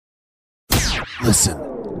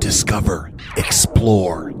Listen, discover,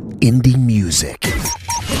 explore indie music.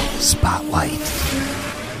 Spotlight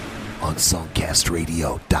on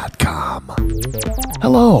songcastradio.com.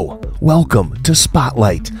 Hello, welcome to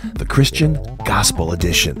Spotlight, the Christian Gospel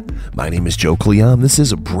Edition. My name is Joe Cleon. This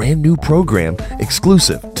is a brand new program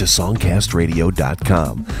exclusive to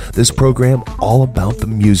songcastradio.com. This program all about the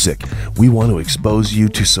music. We want to expose you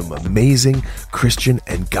to some amazing Christian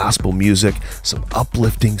and gospel music, some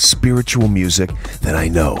uplifting spiritual music that I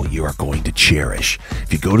know you are going to cherish.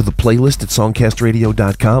 If you go to the playlist at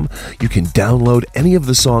songcastradio.com, you can download any of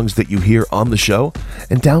the songs that you hear on the show,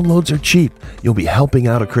 and downloads are cheap. You'll be helping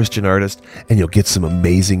out a Christian artist, and you'll get some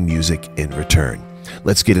amazing music in return.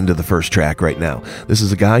 Let's get into the first track right now. This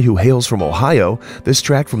is a guy who hails from Ohio. This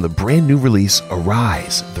track from the brand new release,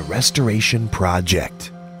 Arise, The Restoration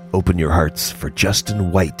Project. Open your hearts for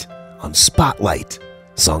Justin White on Spotlight,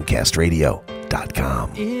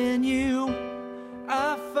 songcastradio.com. In you,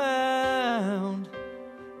 I found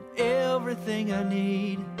everything I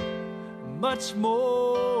need, much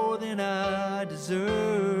more than I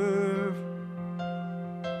deserve.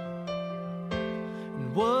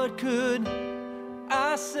 And what could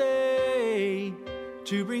I say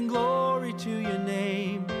to bring glory to your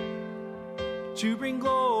name, to bring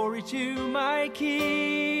glory to my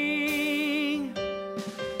King? And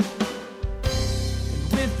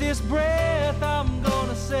with this breath I'm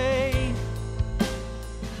gonna say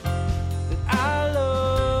that I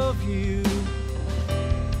love you.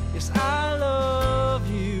 Yes, I love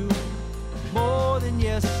you more than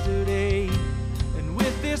yesterday. And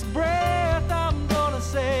with this breath I'm gonna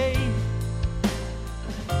say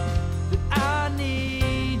that I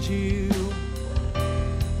need you.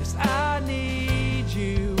 Yes, I need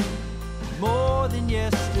you more than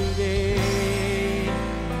yesterday.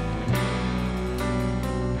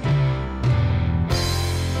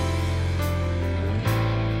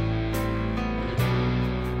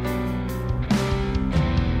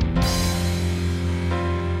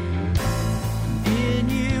 In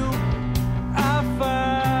you I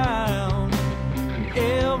found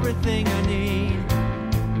everything I need,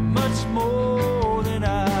 much more than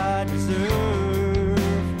I deserve.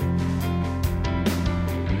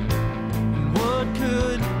 And what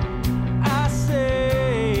could I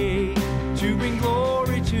say to bring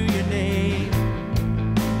glory to your name,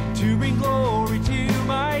 to bring glory to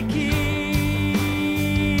my King?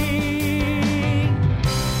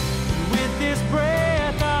 And with this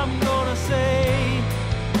breath I'm gonna say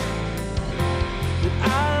that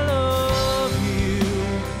I love you.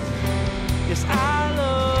 Yes, I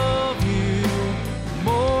love you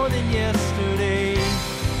more than yesterday.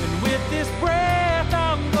 And with this breath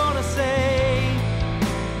I'm gonna say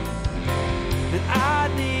that I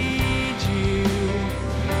need you.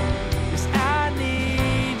 Yes, I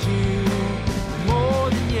need you more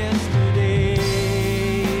than yesterday.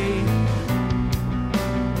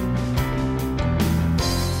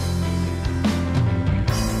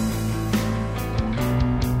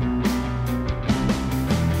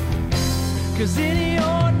 Cause in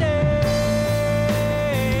your name,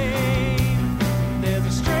 there's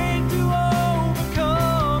a strength to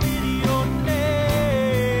overcome. In your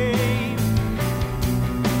name,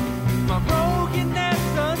 my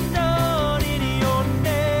brokenness undone. In your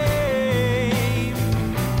name,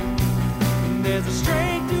 there's a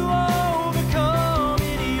strength to overcome.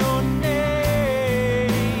 In your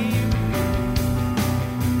name,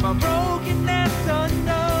 my brokenness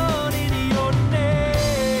undone. In your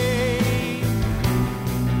name,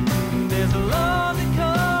 there's a love that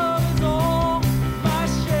covers all my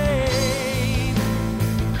shame.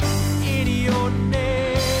 In your name.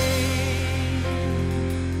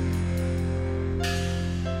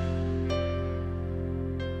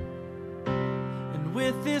 And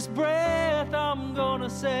with this breath I'm gonna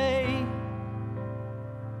say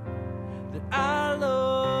that I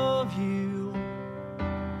love you.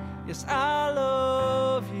 Yes, I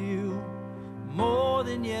love you more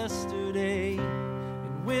than yesterday.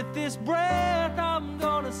 And with this breath I'm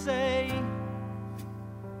gonna say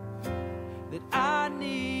that I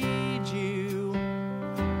need you.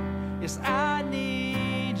 Yes, I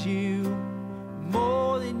need you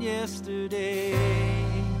more than yesterday.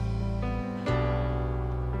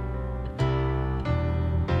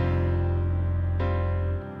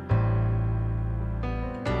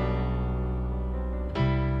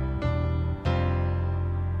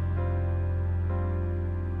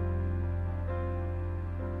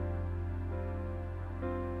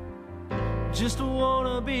 Just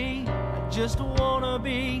wanna be, I just wanna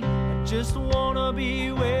be, I just wanna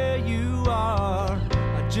be where you are.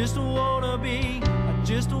 I just wanna be, I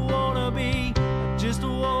just wanna be, I just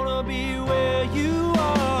wanna be where you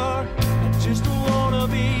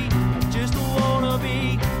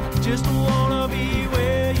just wanna be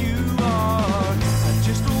where you are. I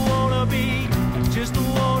just wanna be, I just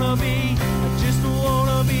wanna be, I just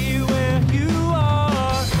wanna be where you are.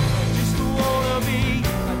 I just wanna be,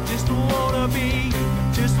 I just wanna be,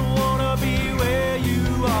 I just wanna be where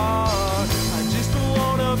you are. I just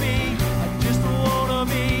wanna be, I just wanna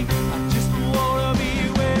be, I just wanna be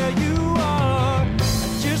where you are. I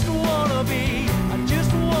just wanna be, I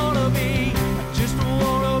just wanna be, I just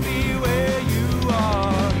wanna be where you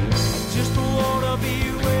are. I just wanna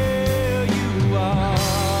be where you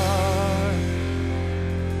are.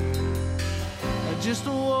 I just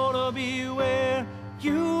wanna be where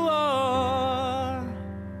you are.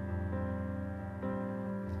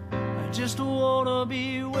 I just wanna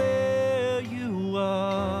be where you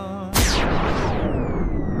are.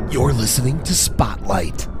 You're listening to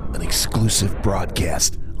Spotlight, an exclusive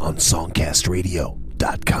broadcast on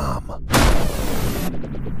songcastradio.com.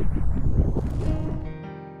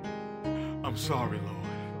 I'm sorry, Lord.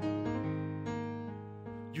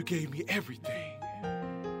 You gave me everything,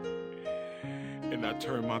 and I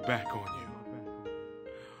turned my back on you.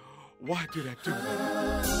 Why did I do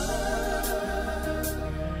that?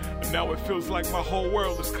 Now it feels like my whole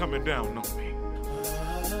world is coming down on me.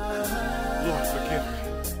 Lord, forgive me.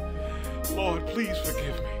 Lord, please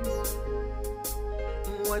forgive me.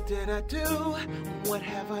 What did I do? What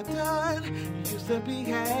have I done? You used to be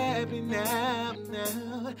happy now.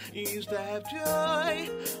 You used to have joy,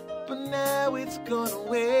 but now it's gone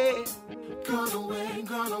away. Gone away,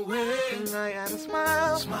 gone away. And I had a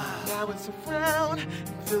smile, now it's a frown. It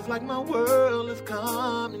feels like my world is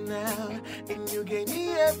coming out. And you gave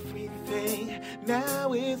me everything,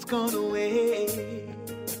 now it's gone away.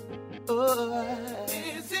 Oh,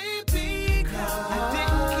 is it because I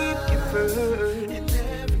didn't keep you first?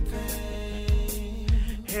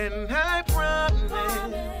 And I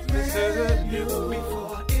promise to serve you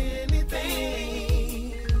before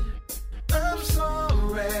anything. I'm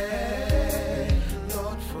sorry,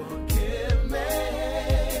 Lord, forgive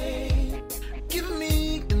me. Give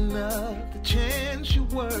me another chance, you're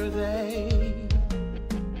worthy.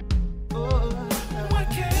 Oh, what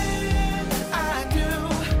can I do?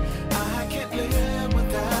 I can't live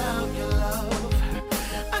without your love.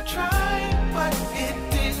 I tried, but it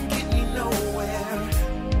didn't get me nowhere.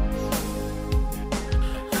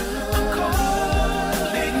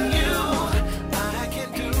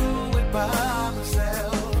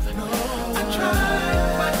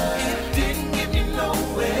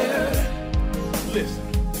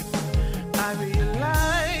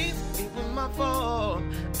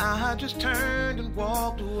 I just turned and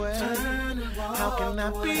walked away. How can I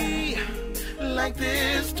be like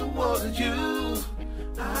this towards you?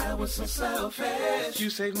 I was so selfish. You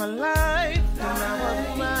saved my life, and now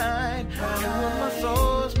I'm blind. You are my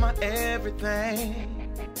source, my everything.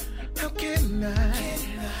 How can I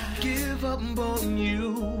give up on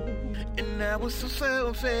you? And I was so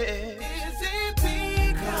selfish. Is it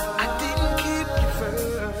because I didn't keep you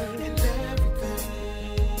first in everything?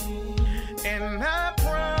 And I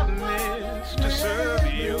promise to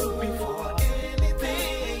serve you before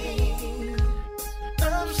anything.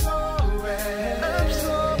 I'm sorry. I'm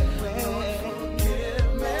sorry.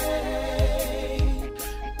 Forgive me.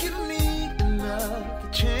 Give me another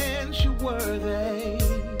chance, you're worthy.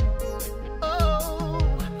 Oh,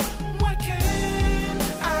 what can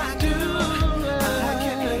I do? I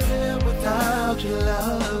can't live without your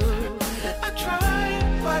love.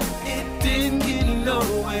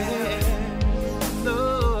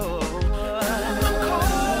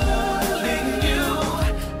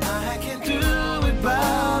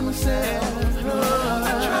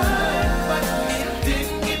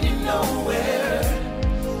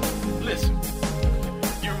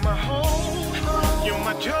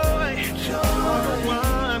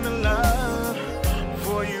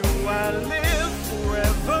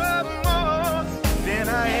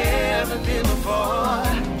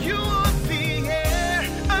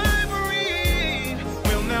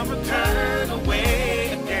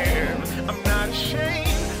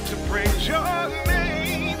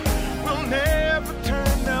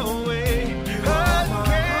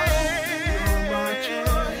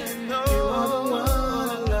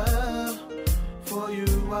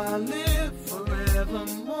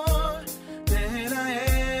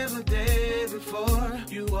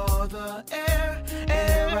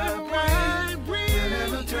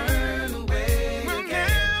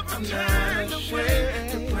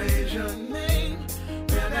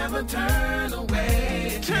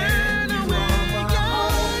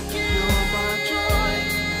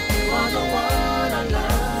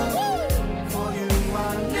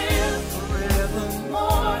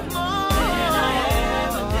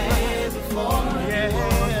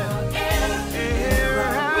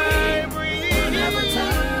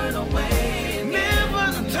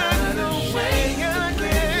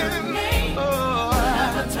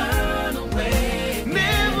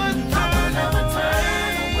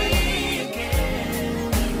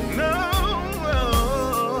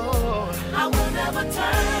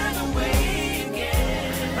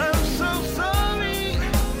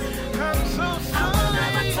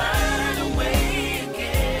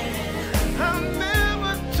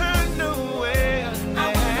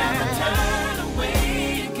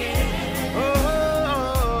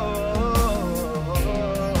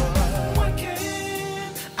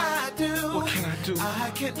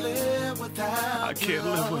 can't live without I can't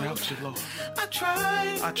live without you, Lord. I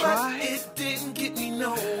tried, tried. but it didn't get me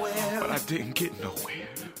nowhere. But I didn't get nowhere.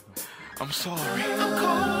 I'm sorry. I'm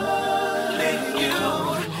calling you.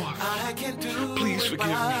 Lord. I can't do Please it forgive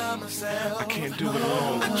by me. myself. I can't do it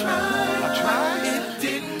alone. I tried. It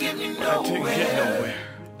didn't get me But I didn't get nowhere. nowhere.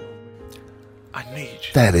 I need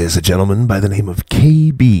you. That is a gentleman by the name of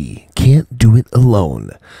KB. Can't do it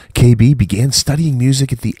alone. KB began studying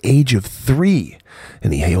music at the age of 3,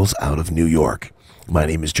 and he hails out of New York. My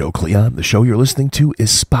name is Joe Cleon. The show you're listening to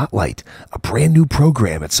is Spotlight, a brand new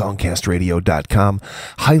program at songcastradio.com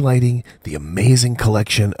highlighting the amazing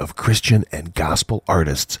collection of Christian and gospel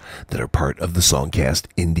artists that are part of the Songcast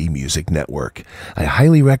Indie Music Network. I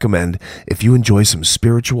highly recommend, if you enjoy some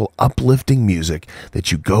spiritual, uplifting music,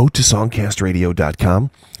 that you go to songcastradio.com,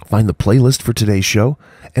 find the playlist for today's show,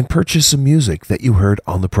 and purchase some music that you heard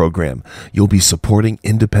on the program. You'll be supporting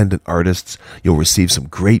independent artists. You'll receive some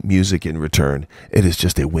great music in return. It is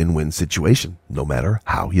just a win-win situation, no matter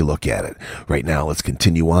how you look at it. Right now, let's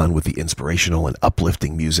continue on with the inspirational and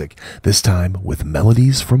uplifting music, this time with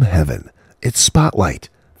Melodies from Heaven. It's Spotlight,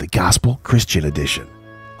 the Gospel Christian Edition,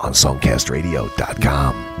 on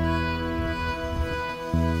songcastradio.com.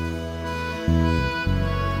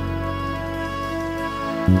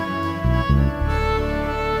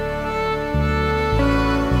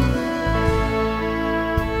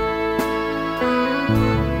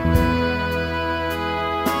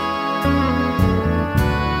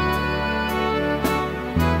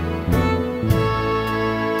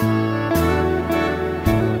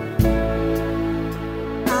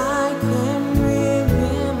 I can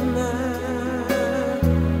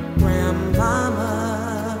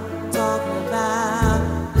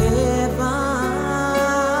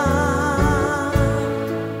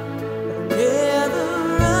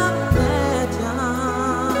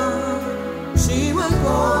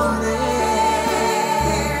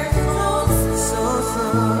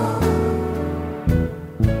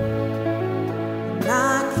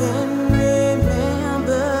remember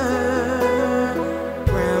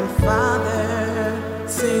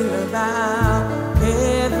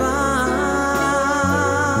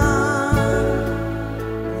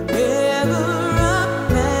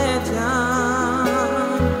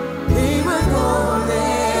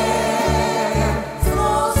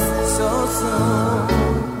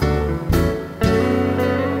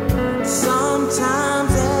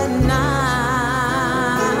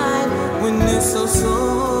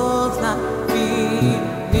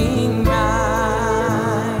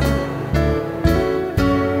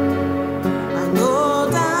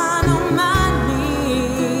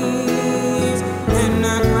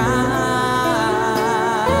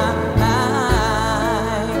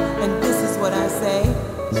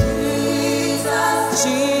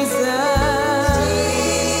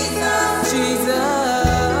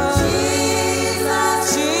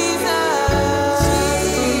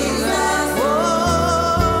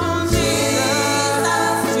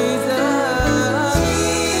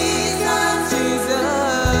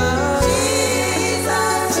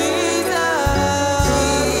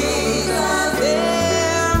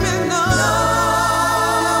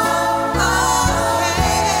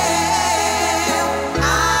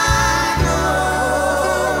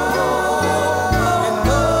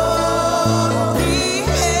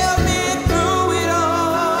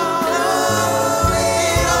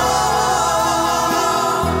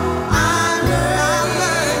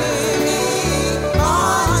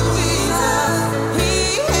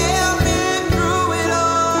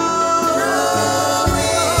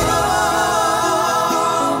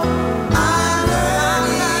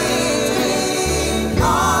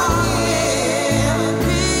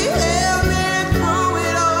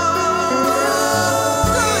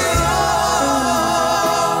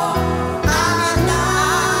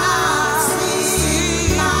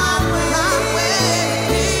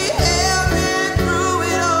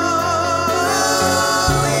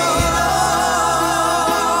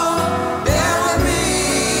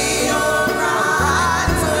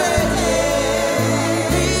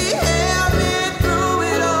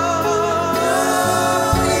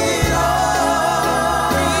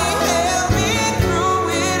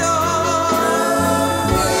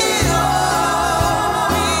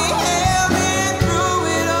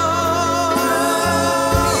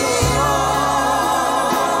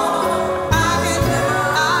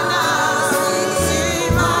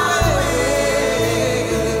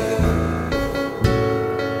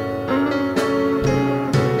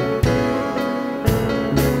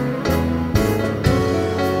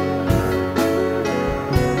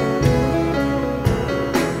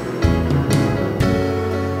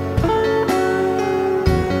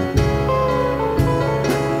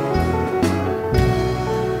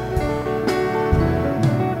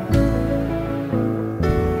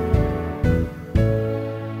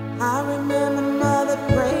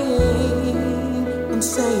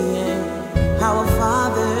saying, our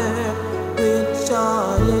Father which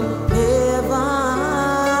art in heaven.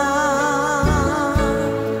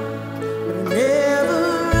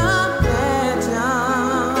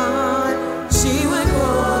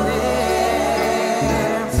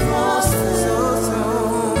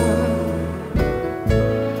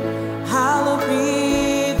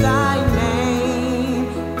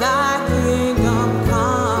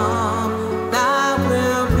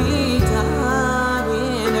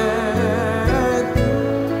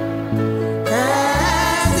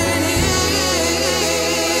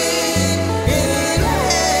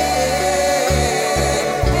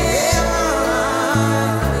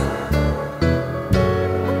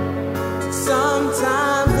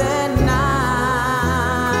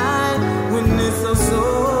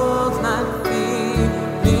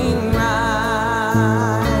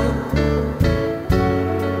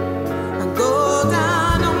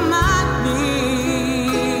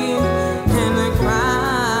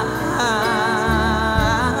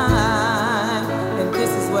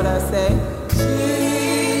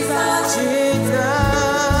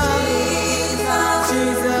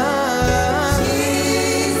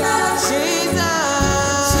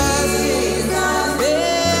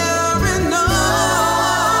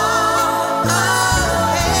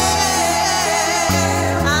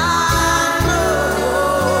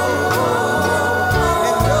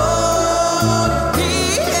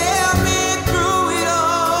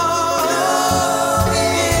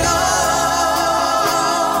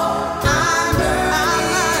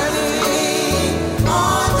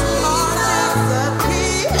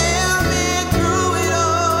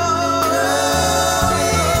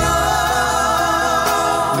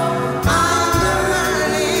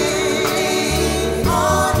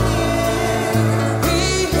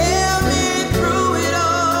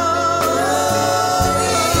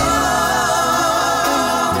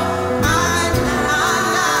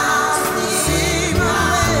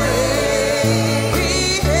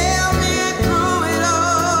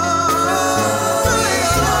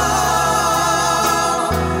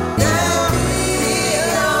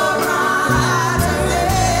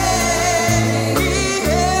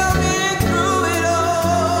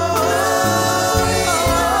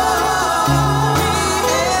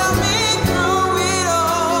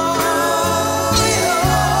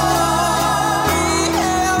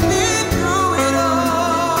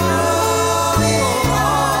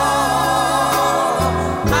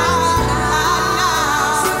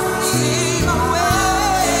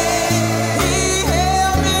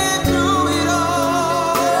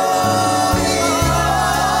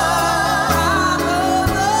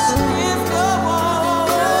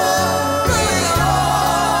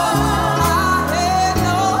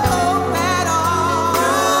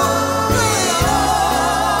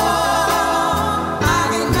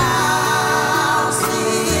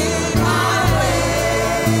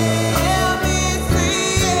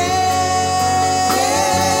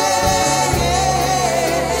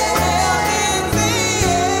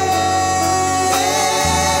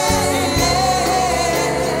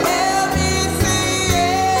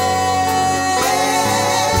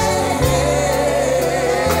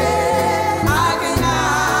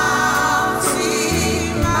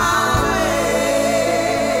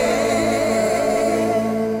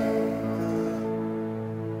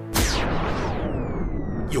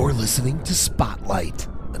 Listening to Spotlight,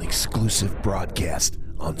 an exclusive broadcast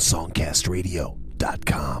on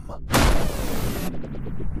songcastradio.com.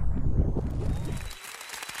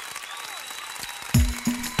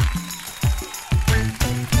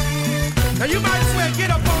 Now you might as well get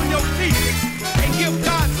up on your feet and give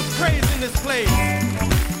God some praise in this place.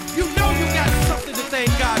 You know you got something to thank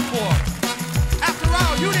God for. After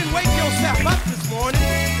all, you didn't wake yourself up this morning.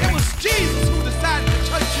 It was Jesus who decided to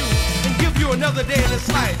touch you and give you another day in this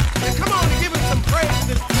life. And come on and give him some praise in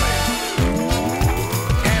this place.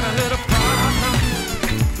 Had a little problem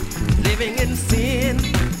living in sin.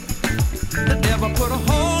 The devil put a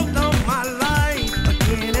hold on my life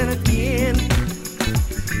again and again.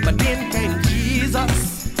 But then came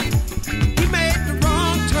Jesus. He made the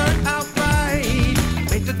wrong turn out right.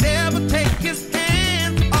 Made the devil take his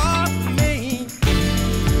hands off me.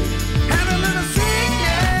 Had a little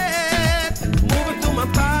sickness moving through my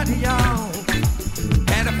body, y'all.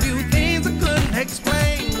 Had a few things I couldn't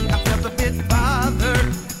explain. I felt a bit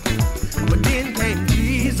bothered. But then came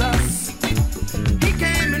Jesus. He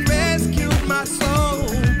came and rescued my soul.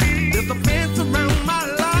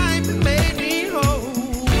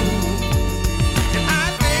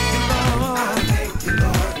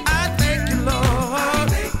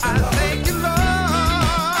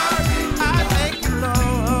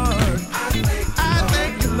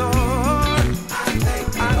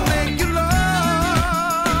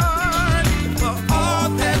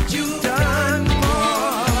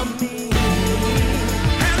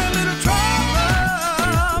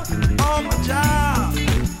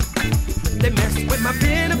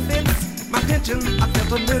 attention, I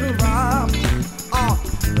felt a little robbed.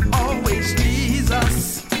 Always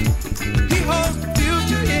Jesus. He holds the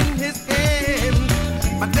future in his hand.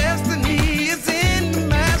 My destiny is in the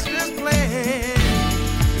master's plan.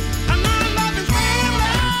 I know love is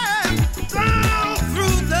endless down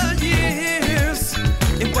through the years.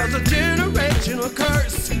 It was a generational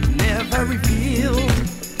curse, never revealed.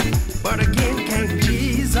 But again came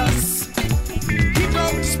Jesus. He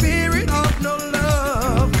broke the spirit of no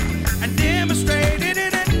love and demonstrated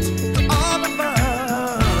it to all of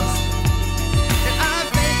us. And I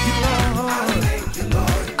thank you, Lord.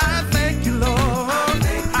 I thank you, Lord.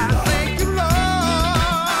 I thank you, Lord.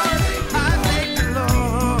 I thank you,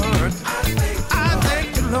 Lord. I thank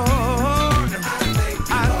you, Lord.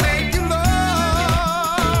 I thank you,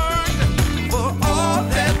 Lord, for all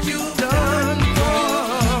that you've done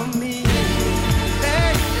for me.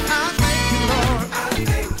 Hey, I thank you, Lord.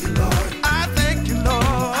 I thank you, Lord.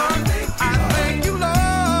 I thank you, Lord. I thank you,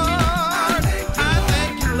 Lord. I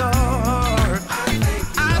thank you, Lord.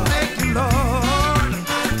 I thank you, Lord.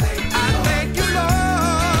 I thank you,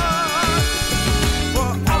 Lord, for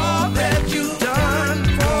all that you've done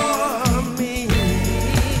for me.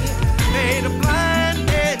 Made a blind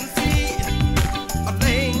man see, a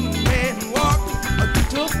lame man walk. You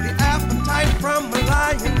took the appetite from a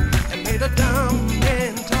lion and made a dumb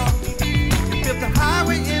man talk. You built a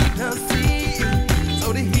highway in the sea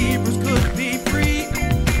so the Hebrews could be free.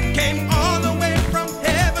 Came all the way from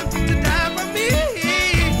heaven to die for me.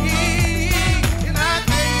 And I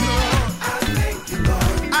thank you, Lord.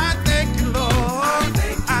 I thank you, Lord.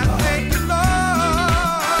 I thank you, Lord. I thank you, Lord.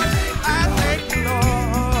 I thank you,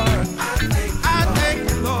 Lord. I thank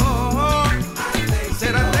you, Lord.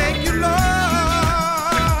 Said I thank you,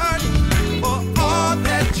 Lord, for all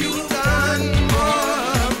that you've done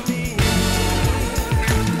for me.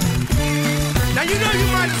 Now you know you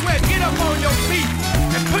might as well get up on your feet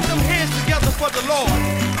and put them hands together for the Lord.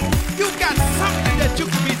 You got something that you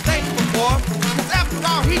can be thankful for. 'Cause after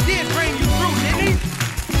all, he did bring you through, didn't he?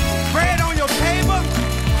 Bread on your table,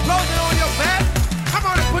 clothing on your back. Come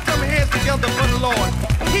on and put them hands together for the Lord.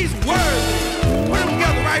 He's worthy. Put them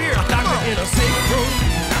together right here. A doctor in a sick room,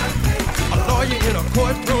 a lawyer in a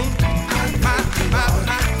courtroom.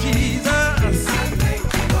 My Jesus.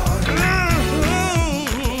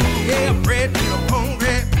 Yeah, bread in a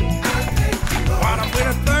hungry. Water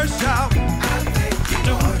with a thirst shout.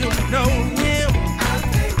 Do you know him?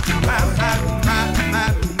 My.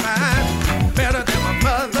 Better than my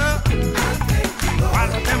mother.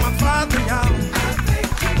 Wiser than my father, y'all.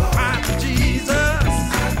 My Jesus.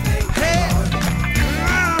 Hey.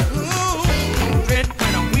 Bread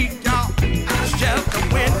when I'm weak, y'all. Shelter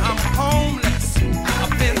when I'm homeless. A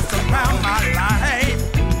fence around my life.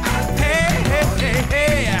 Hey, hey, hey,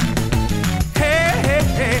 hey. Hey, hey,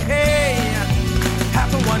 hey, hey.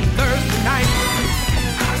 Happened one Thursday night.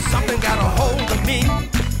 Something got a hold of me.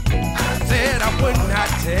 Said I would not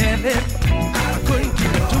tell it. I couldn't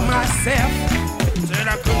keep it to myself. Said I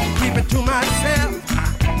couldn't keep it to myself.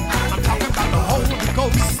 I'm talking about the Holy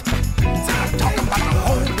Ghost. Said I'm talking about the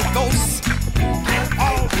Holy Ghost. And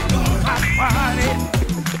all through my body,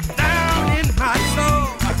 down in my soul,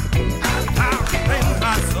 down in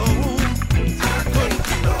my soul. I couldn't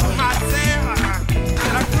keep it to myself.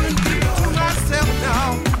 Said I couldn't keep it to myself now.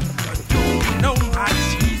 But do you know my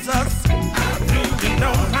Jesus? Do you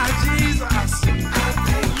know my Jesus? Do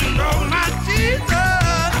you know my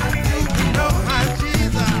Jesus? Do you know my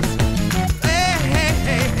Jesus? Hey, hey,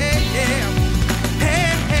 hey, hey, yeah. Hey,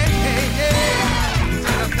 hey, hey, yeah.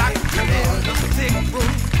 Said a doctor in the sick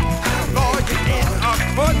room, lawyer in a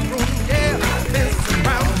courtroom, yeah. Fence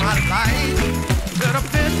around my life. Said a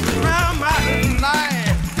fence around my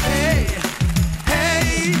life. Hey,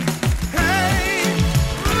 hey, hey.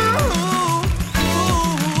 Ooh,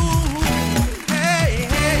 ooh. Hey,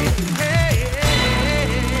 hey, hey, hey.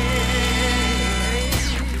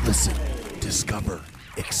 Listen, discover,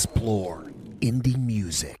 explore indie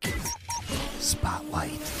music.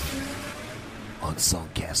 Spotlight on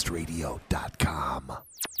songcastradio.com.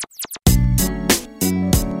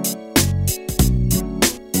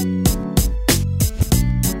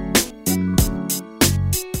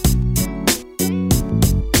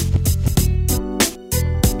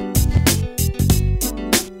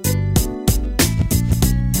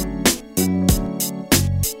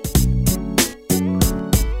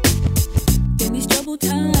 In these troubled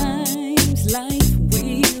times, life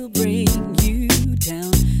will bring you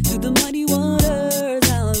down. Through the muddy waters,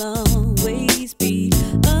 I'll always be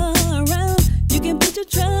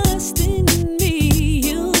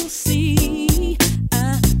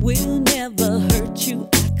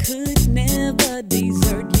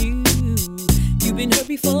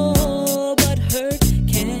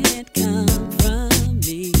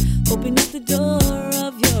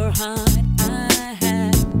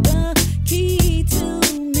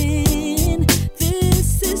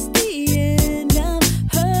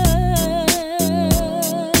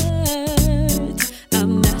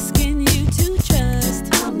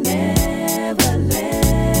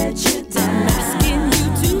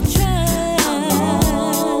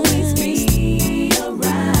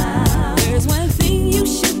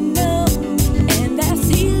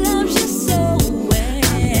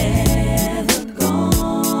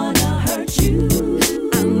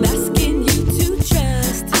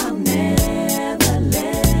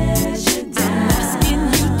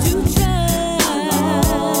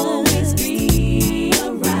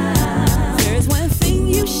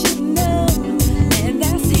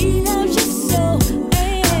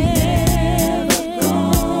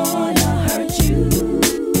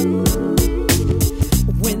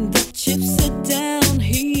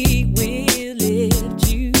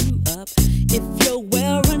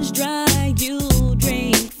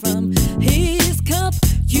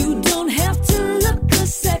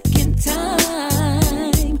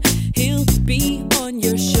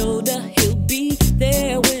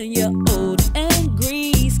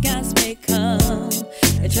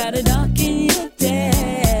brighter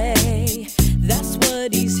day. That's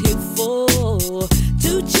what he's here for,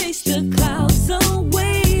 to chase the clouds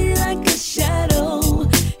away like a shadow.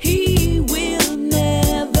 He will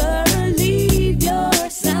never leave your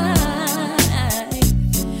side.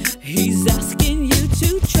 He's asking you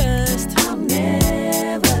to trust. I'll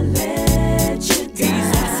never let you down.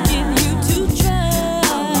 He's asking you to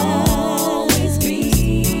trust. I'll always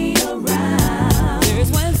be around.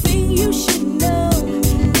 There's one thing you should know,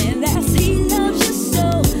 and that's he loves you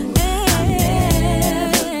so. I'm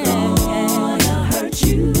never gonna hurt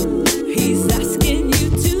you. He's asking you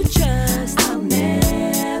to trust. I'll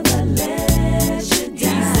never let you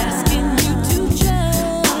down. He's asking you to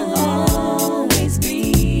trust. I'll always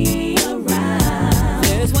be around.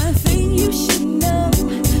 There's one thing you should know,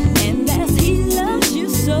 and that's he loves you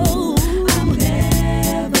so. I'm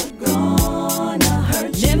never gonna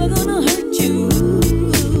hurt you. Never gonna hurt you.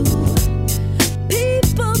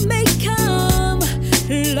 People may come,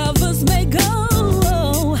 lovers may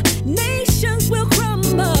go, nations will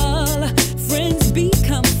crumble, friends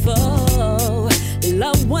become foe,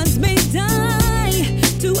 loved ones may die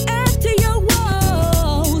to add to your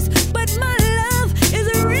woes, but my love is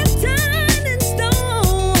written in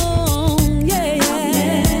stone. Yeah,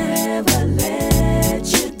 I'll never let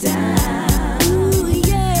you down. Ooh,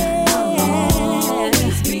 yeah, I'll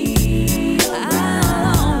always be around. I'll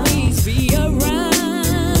always be around.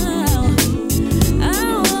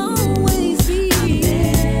 I'll always be.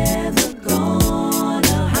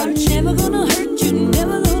 I'm never gonna hurt you.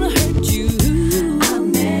 Never gonna hurt you. Never gonna hurt you. I'll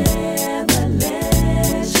never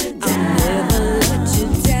let you down. I'll never let you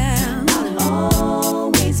down. I'll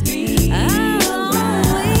always be around. I'll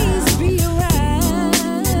always be around.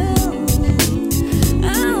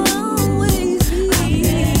 I'll always be.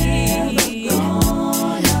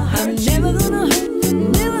 I'm never gonna hurt you.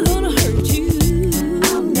 Never gonna hurt you.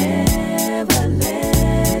 I'll never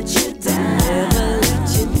let you down. Never let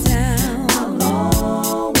you down. I'll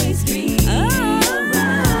always be around.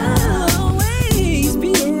 I'll always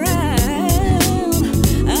be around.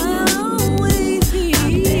 I'll always be.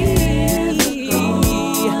 I'm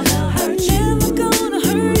never gonna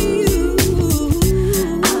hurt you.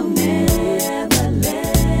 I'll never let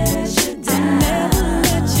you down. I'll never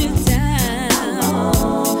let you down. I'll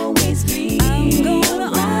always be. I'm gonna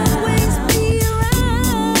always be around.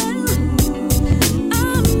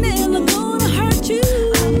 I'm never gonna hurt you.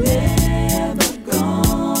 I'm never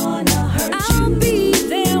gonna hurt you. I'll be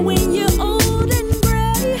there when you're old and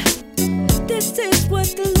gray. This is what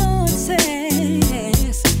the Lord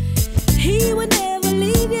says. He will never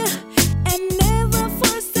leave you and never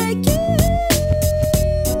forsake you.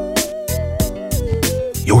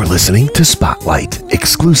 You're listening to Spotlight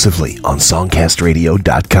exclusively on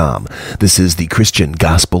songcastradio.com. This is the Christian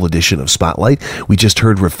Gospel edition of Spotlight. We just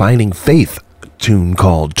heard Refining Faith, a tune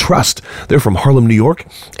called Trust. They're from Harlem, New York,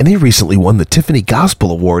 and they recently won the Tiffany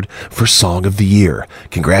Gospel Award for Song of the Year.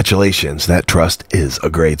 Congratulations, that Trust is a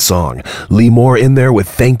great song. Lee Moore in there with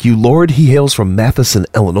Thank You, Lord. He hails from Matheson,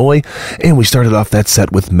 Illinois, and we started off that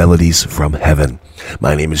set with Melodies from Heaven.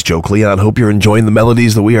 My name is Joe Cleon. Hope you're enjoying the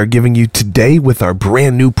melodies that we are giving you today with our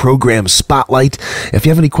brand new program, Spotlight. If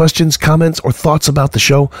you have any questions, comments, or thoughts about the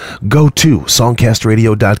show, go to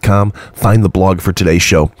songcastradio.com, find the blog for today's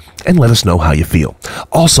show, and let us know how you feel.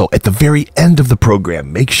 Also, at the very end of the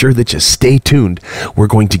program, make sure that you stay tuned. We're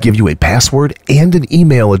going to give you a password and an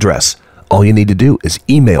email address. All you need to do is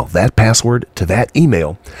email that password to that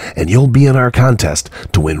email, and you'll be in our contest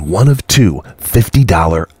to win one of two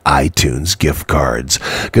 $50 iTunes gift cards.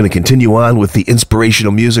 Going to continue on with the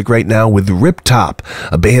inspirational music right now with Riptop,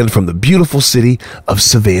 a band from the beautiful city of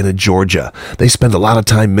Savannah, Georgia. They spend a lot of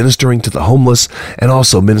time ministering to the homeless and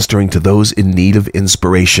also ministering to those in need of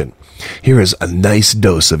inspiration. Here is a nice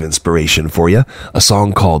dose of inspiration for you, a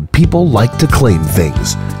song called People Like to Claim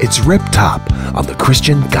Things. It's Riptop on the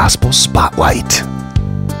Christian Gospel Spotlight.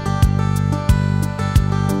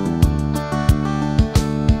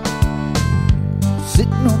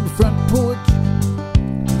 Sitting on the front porch,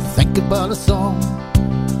 thinking about a song.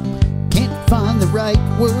 Can't find the right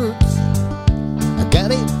words, I got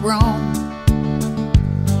it wrong.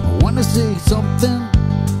 I wanna say something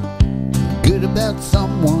good about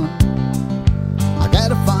someone. I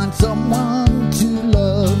gotta find someone to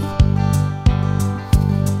love.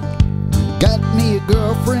 Got me a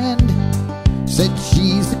girlfriend, said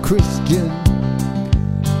she's a Christian.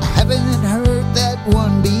 I haven't heard that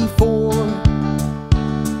one before.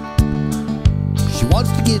 She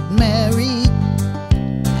wants to get married,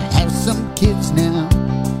 have some kids now.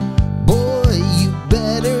 Boy, you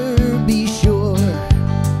better be sure.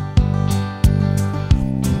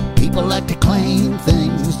 People like to claim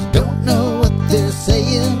things, don't know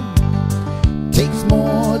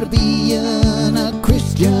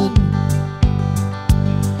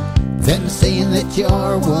that you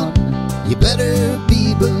are one, you better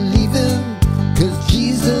be believing, 'cause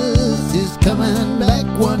Jesus is coming back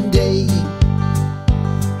one day.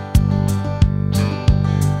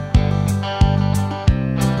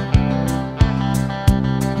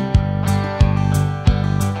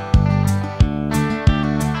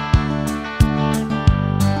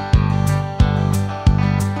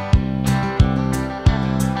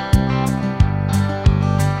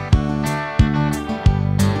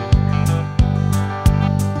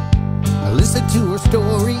 To her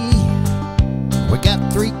story, we got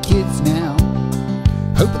 3 kids now,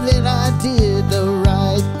 hoping that I did the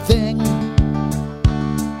right thing.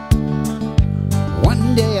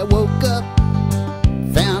 One day I woke up,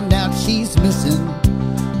 found out she's missing.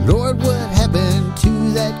 Lord, what happened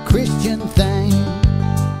to that Christian thing?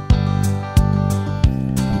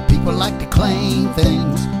 People like to claim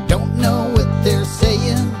things, don't know what they're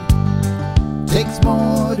saying. Takes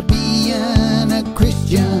more to be a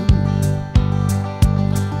Christian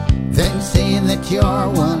than saying that you are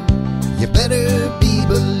one. You better be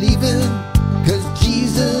believing, 'cause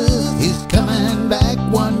Jesus is coming back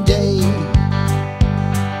one day.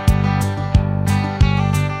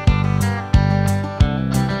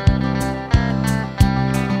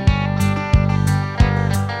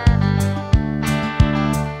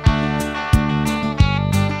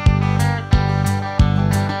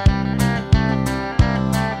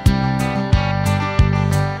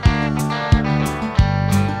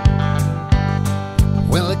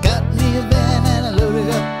 Well, I got me a van and I loaded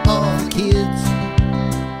up all the kids.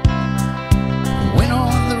 Went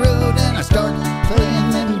on the road and I started playing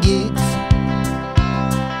them gigs.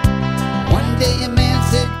 One day a man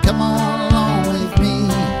said, "Come on along with me."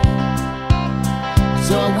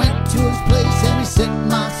 So I went to his place and he set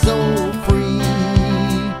my soul free.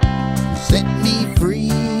 He set me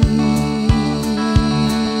free.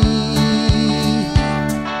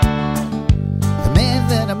 The man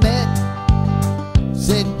that I met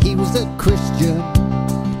said he was a Christian.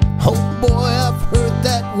 Oh boy, I've heard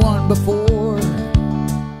that one before.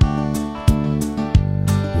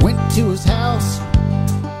 Went to his house,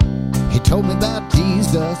 he told me about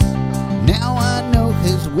Jesus. Now I know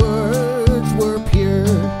his words were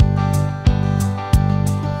pure.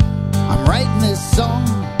 I'm writing this song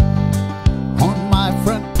on my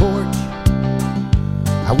front porch.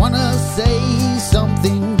 I wanna say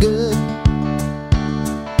something good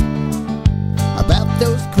about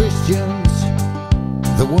those Christians,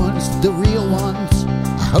 the ones, the real ones.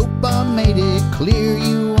 I hope I made it clear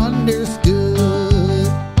you understood.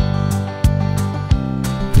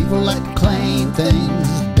 People like to claim things,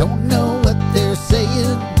 don't know what they're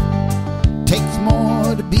saying. Takes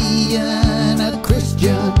more to be a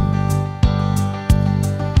Christian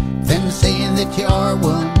than saying that you are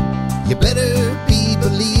one. You better be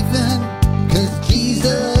believing, 'cause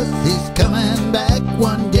Jesus is coming back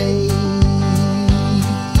one day.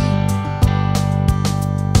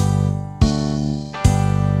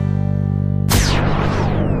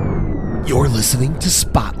 You're listening to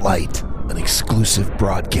Spotlight, an exclusive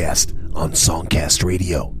broadcast on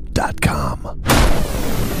songcastradio.com.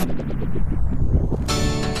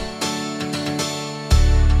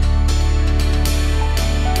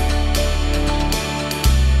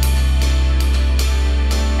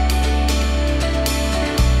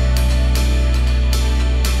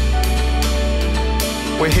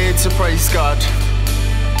 We're here to praise God.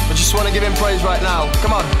 I just want to give him praise right now.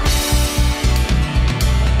 Come on.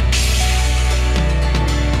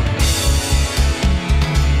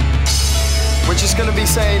 We're just going to be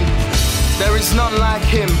saying, there is none like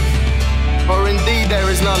him, for indeed there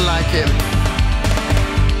is none like him.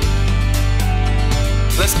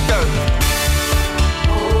 Let's go.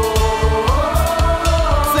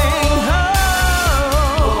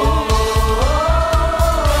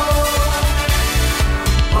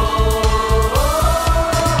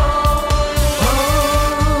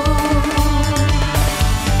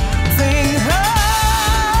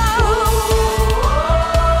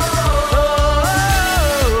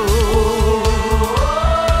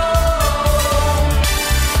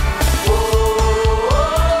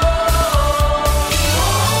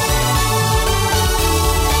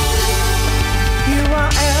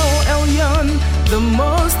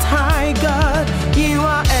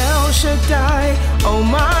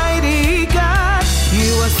 Almighty God,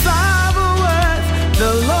 you are Sabaoth,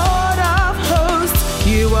 the Lord of hosts.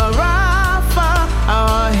 You are Rapha,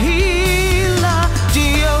 our healer.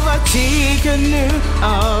 Jehovah Tiskanu,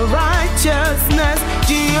 our righteousness.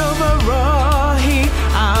 Jehovah Rohi,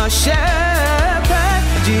 our shepherd.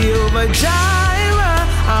 Jehovah Jireh,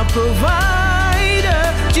 our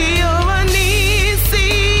provider. Jehovah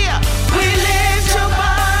Nisi, we lift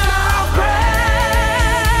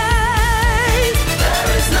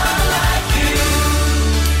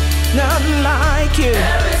like you.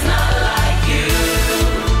 There is none like you.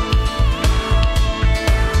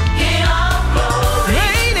 King of glory,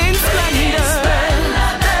 Reign in splendor.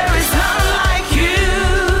 there is none like you.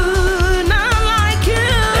 None like you.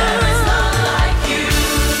 There is none like you.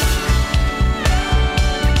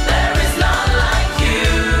 There is none like you.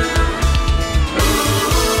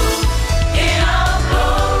 King of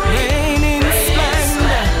glory, Reign in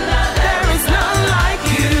splendor. there is none like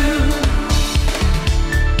you.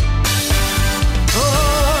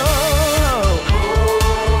 Oh,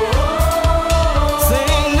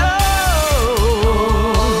 sing oh.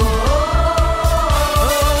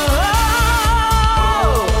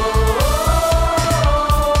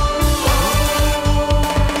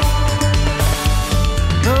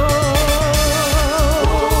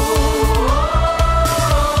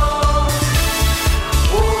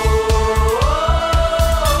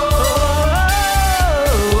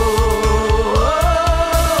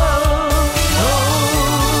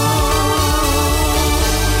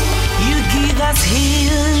 You give us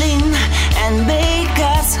healing and make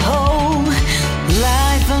us whole.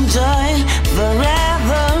 Life and joy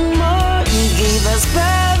forevermore. You give us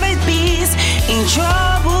perfect peace in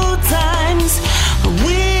troubled times.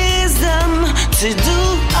 Wisdom to do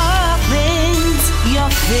all things. Your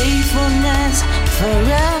faithfulness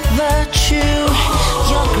forever true.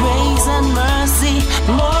 Your grace and mercy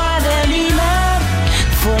more than enough.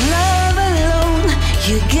 For love alone,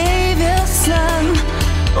 you gave your son.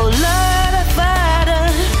 Oh Lord, our Father,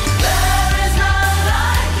 there is none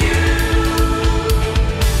like you.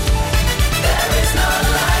 There is none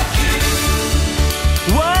like you.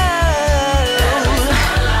 Whoa, there is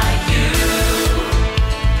none like you.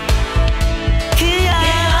 King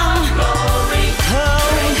of glory,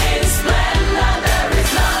 reign in splendor. There is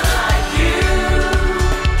none like you.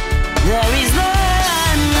 There is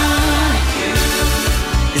none like you.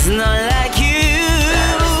 It's not like you.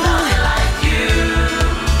 There is none like you.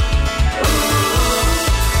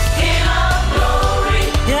 King of glory,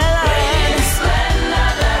 reign in splendor.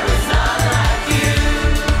 There is none like you.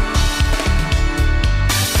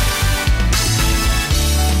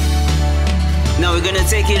 Now we're gonna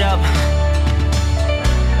take it up.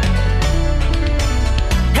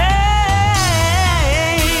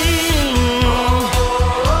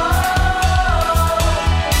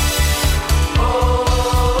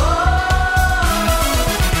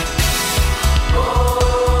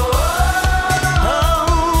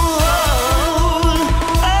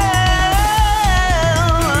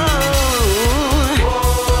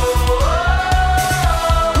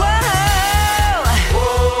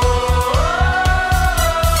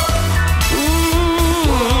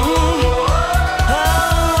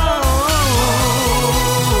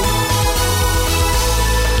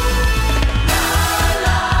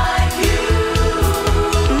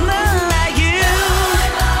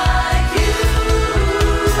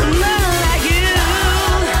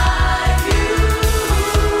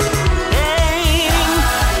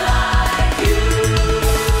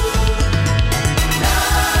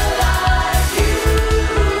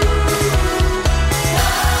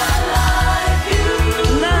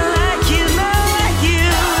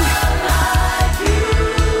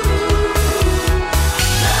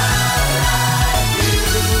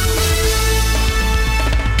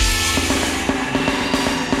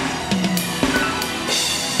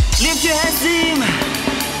 Lift your hands to him.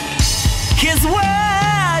 He's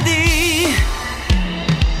worthy.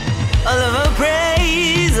 All of our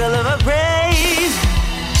praise, all of our praise.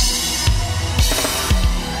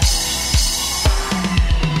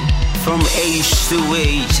 From age to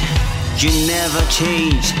age, you never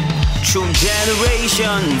change. Through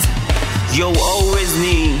generations, you're always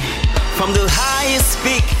near. From the highest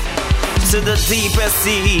peak to the deepest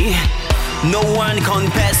sea, no one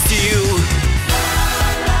compares to you.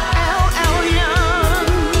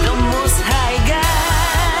 The Most High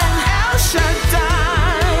God, El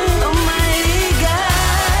Shaddai, Almighty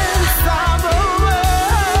God,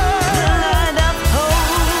 Sovereign, the Lord of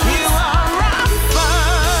hosts. You are Rapha,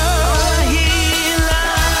 our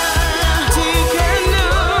healer, Tikkanu,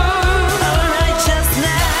 our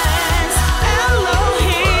righteousness,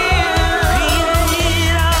 Elohim,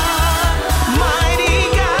 Creator, mighty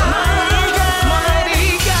God, mighty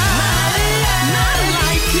God, none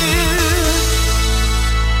like you.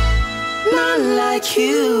 None like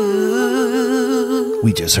you.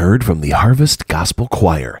 We just heard from the Harvest gospel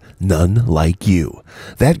choir, None Like You.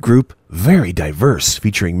 That group, very diverse,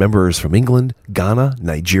 featuring members from England, Ghana,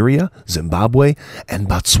 Nigeria, Zimbabwe, and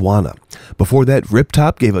Botswana. Before that,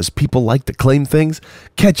 Riptop gave us People Like to Claim Things.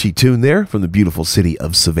 Catchy tune there from the beautiful city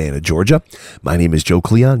of Savannah, Georgia. My name is Joe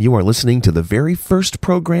Cleon. You are listening to the very first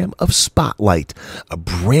program of Spotlight, a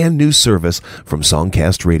brand new service from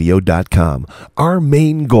songcastradio.com. Our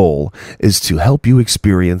main goal is to help you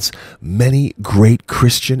experience many great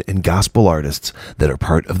Christian and gospel artists that are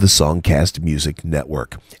part of the Songcast Music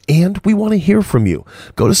Network. And we want to hear from you.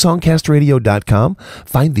 Go to songcastradio.com,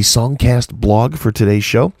 find the Songcast blog for today's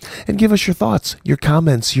show, and give us your thoughts, your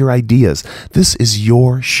comments, your ideas. This is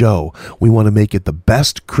your show. We want to make it the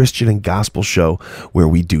best Christian and gospel show where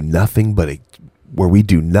we do nothing but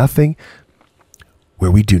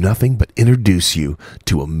introduce you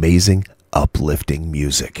to amazing, uplifting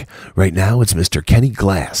music. Right now, it's Mr. Kenny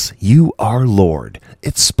Glass. You Are Lord.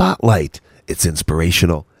 It's Spotlight. It's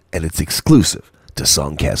inspirational, and it's exclusive to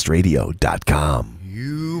songcastradio.com.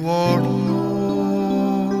 You are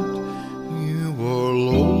Lord, you are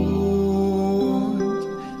Lord,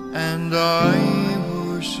 and I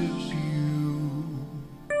worship you.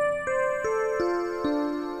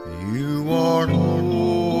 You are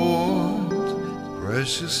Lord,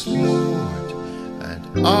 precious Lord,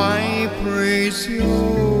 and I praise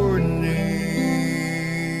your name.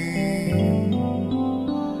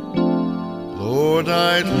 Lord,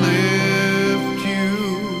 I lift you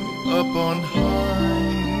up on high,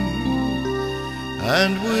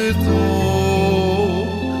 and with all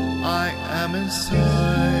I am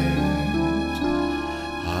inside,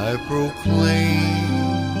 I proclaim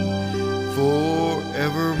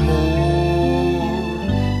forevermore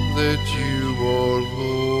that you are Lord.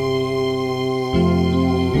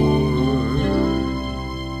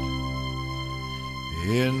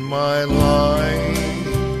 In my life,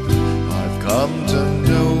 I've come to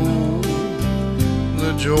know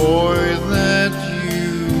the joy that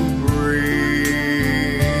you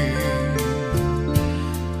bring,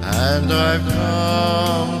 and I've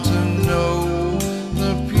come to know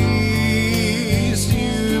the peace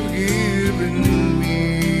you've given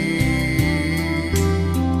me.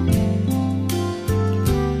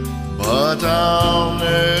 But I'll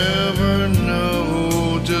never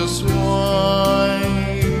know just why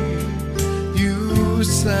you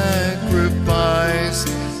sacrificed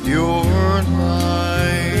your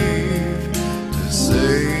life to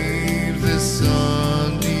save this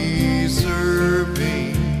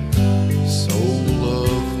undeserving soul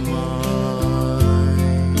of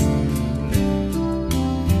mine.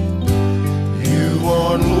 You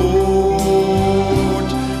are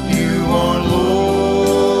Lord, you are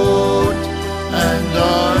Lord, and I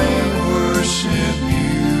worship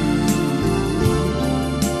you.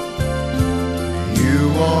 You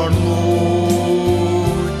are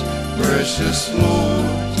Lord, precious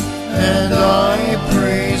Lord, and I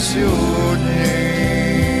praise your name.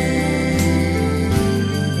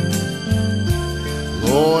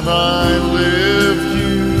 Lord, I lift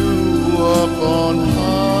you up on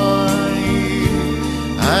high,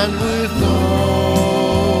 and with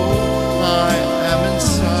all I am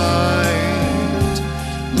inside,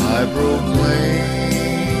 I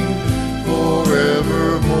proclaim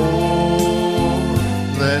forevermore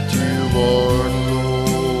that you are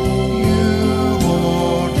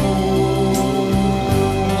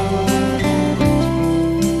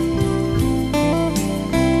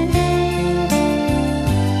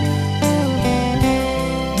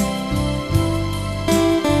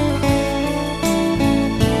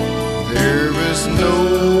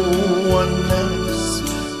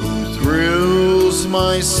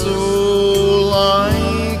my soul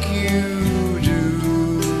like you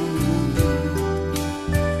do,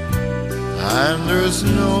 and there's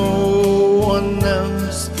no one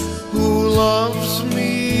else who loves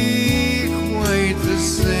me quite the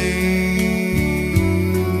same.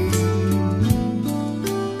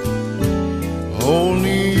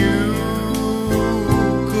 Only you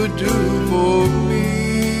could do for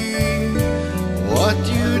me what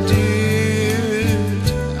you did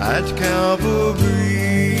at Calvary.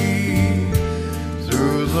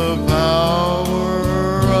 The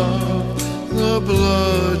power of the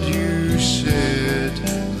blood you shed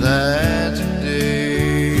that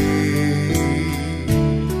day.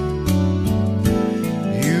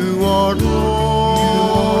 You are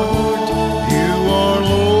Lord, you are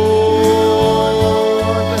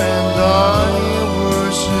Lord, and I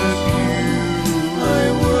worship you. I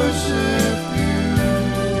worship you.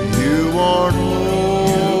 You are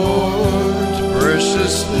Lord,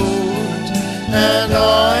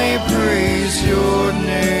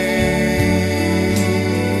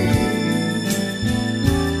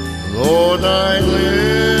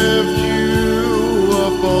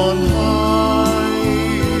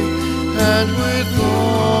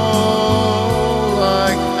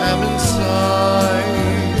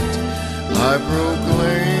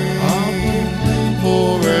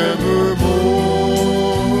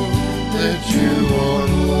 that you are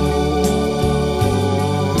Lord.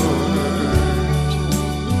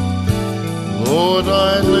 Lord,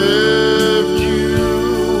 I lift you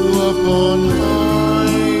up on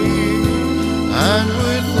high, and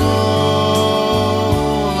with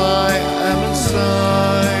all I am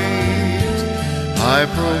inside, I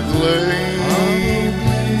proclaim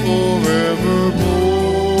forevermore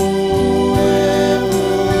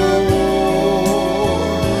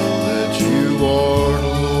that you are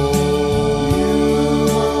Lord.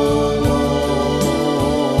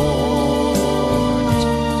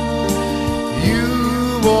 You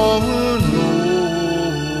are Lord.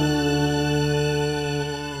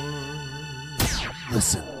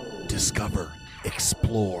 Listen, discover,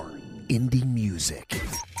 explore indie music.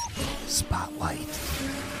 Spotlight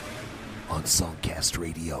on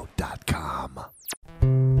songcastradio.com.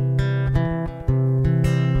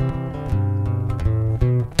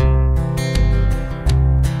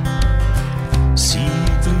 See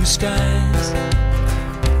blue skies,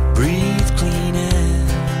 breathe clean air,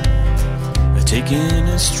 taking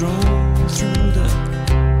a stroll through the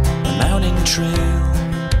mountain trail.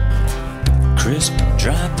 Crisp,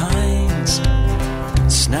 dry pines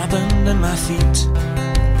snap under my feet.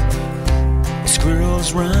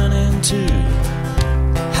 Squirrels running to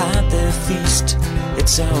hide their feast.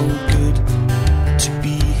 It's so good to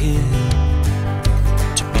be here,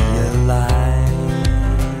 to be alive.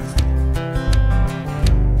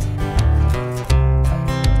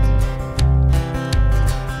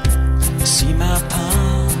 See my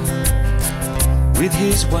palm with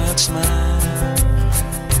his white smile.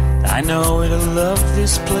 I know he'd love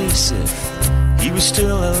this place if he was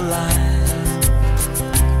still alive.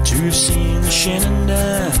 To have seen the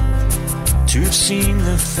Shenandoah, to have seen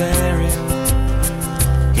the ferry,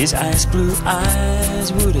 his ice blue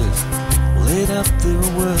eyes would have lit up the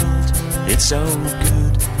world. It's so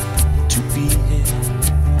good to be here,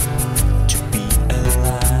 to be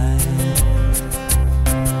alive.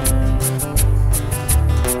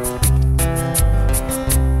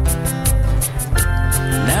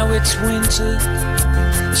 Now it's winter,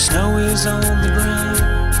 the snow is on the ground.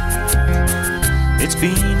 It's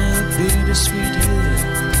been a bittersweet year,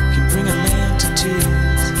 can bring a man to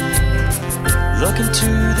tears. Looking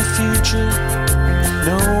to the future,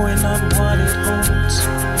 knowing not what it holds.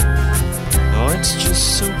 Oh, it's just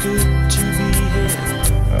so good to be here,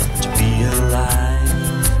 to be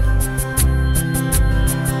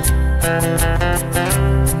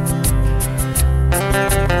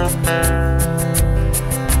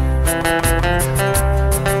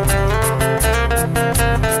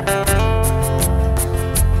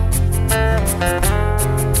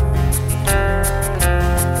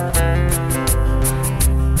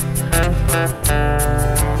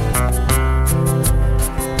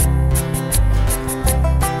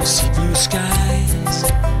See blue skies,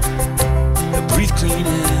 breathe clean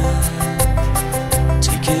air,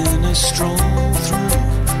 taking a stroll through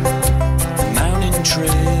the mountain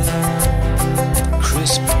trail.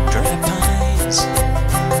 Crisp, dry pines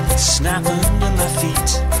snap under my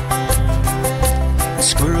feet. The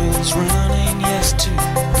squirrels running, yes, to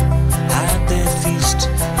hide their feast.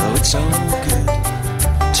 Oh, it's so good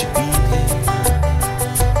to be here,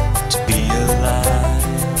 to be alive.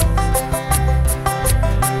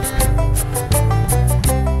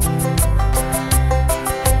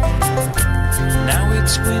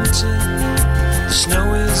 It's winter, the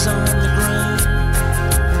snow is on the ground.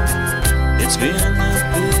 It's been a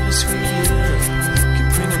bittersweet year, can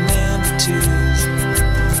bring a man to tears.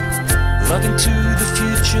 Looking to the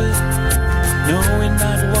future, knowing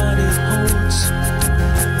not what it holds.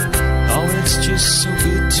 Oh, it's just so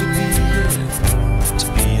good to be here, to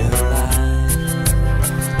be alive.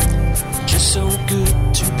 Just so good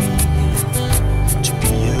to be here, to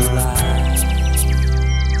be alive.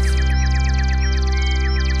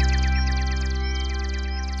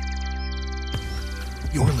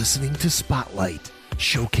 You're listening to Spotlight,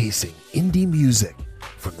 showcasing indie music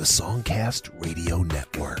from the Songcast Radio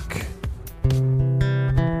Network.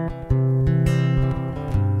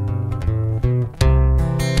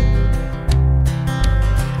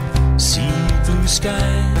 See blue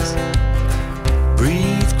skies,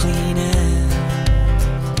 breathe clean air,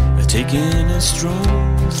 taking a stroll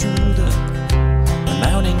through the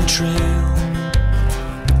mountain trail.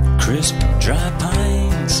 Crisp, dry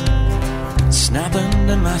pines snap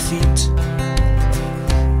under my feet.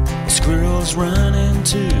 Squirrels running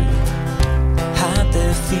to hide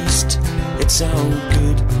their feast. It's so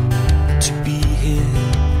good to be here,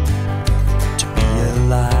 to be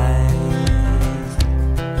alive.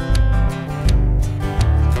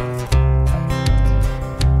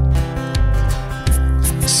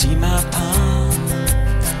 See my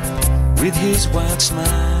with his wild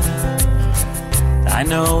smile. I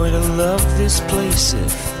know he'd love this place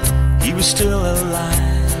if he was still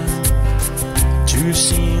alive. To have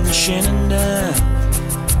seen the Shenandoah,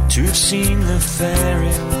 to have seen the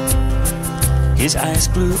ferry, his ice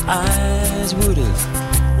blue eyes would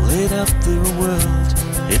have lit up the world.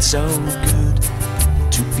 It's so good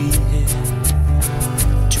to be here,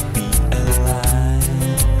 to be alive.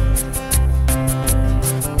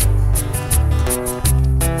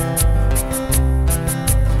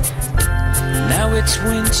 Now it's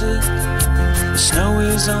winter, the snow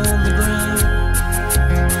is on the ground.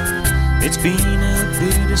 It's been a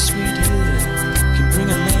bittersweet year, can bring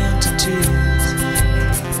a man to tears.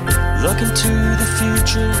 Looking to the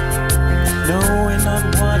future, knowing not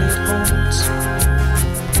what it holds.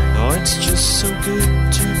 Oh, it's just so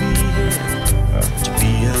good to be here, to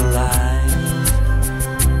be alive.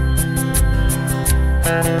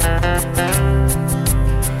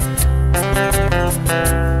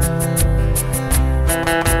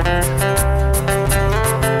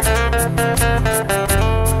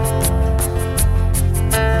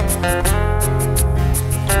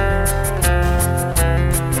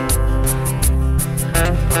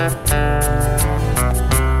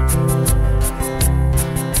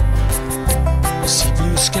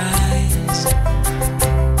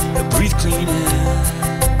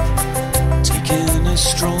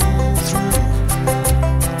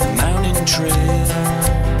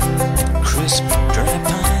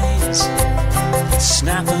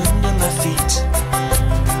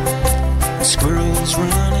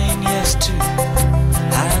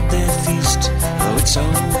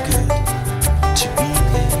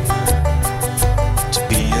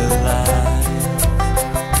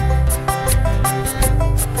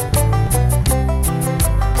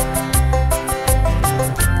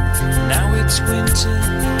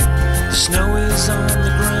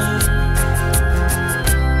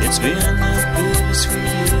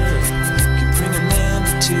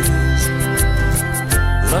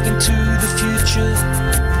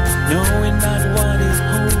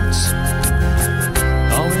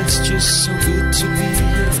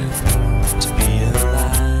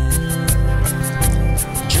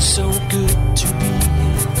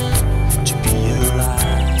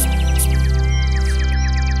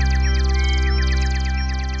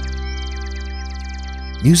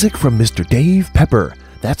 Music from Mr. Dave Pepper.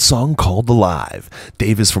 That song called Alive.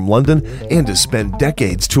 Dave is from London and has spent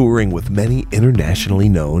decades touring with many internationally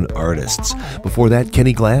known artists. Before that,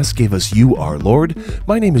 Kenny Glass gave us You Are Lord.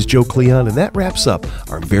 My name is Joe Cleon, and that wraps up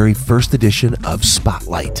our very first edition of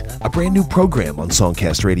Spotlight, a brand new program on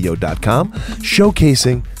songcastradio.com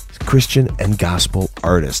showcasing Christian and gospel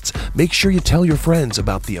artists. Make sure you tell your friends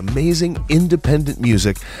about the amazing independent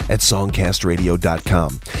music at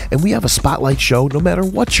songcastradio.com. And we have a spotlight show no matter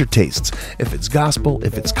what your tastes. If it's gospel,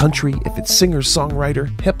 if it's country, if it's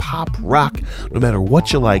singer-songwriter, hip-hop, rock, no matter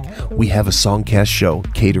what you like, we have a Songcast show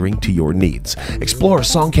catering to your needs. Explore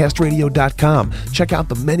songcastradio.com. Check out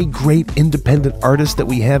the many great independent artists that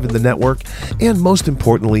we have in the network. And most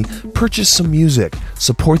importantly, purchase some music.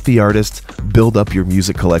 Support the artists. Build up your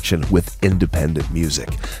music collection with independent music.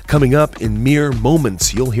 Coming up in mere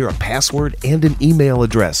moments, you'll hear a password and an email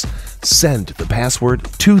address. Send the password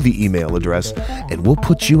to the email address, and we'll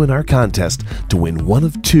put you in our contest to win one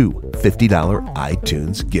of two $50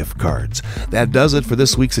 iTunes gift cards. That does it for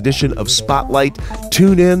this week's edition of Spotlight.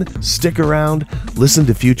 Tune in, stick around, listen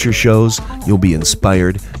to future shows. You'll be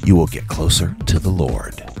inspired. You will get closer to the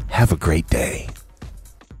Lord. Have a great day.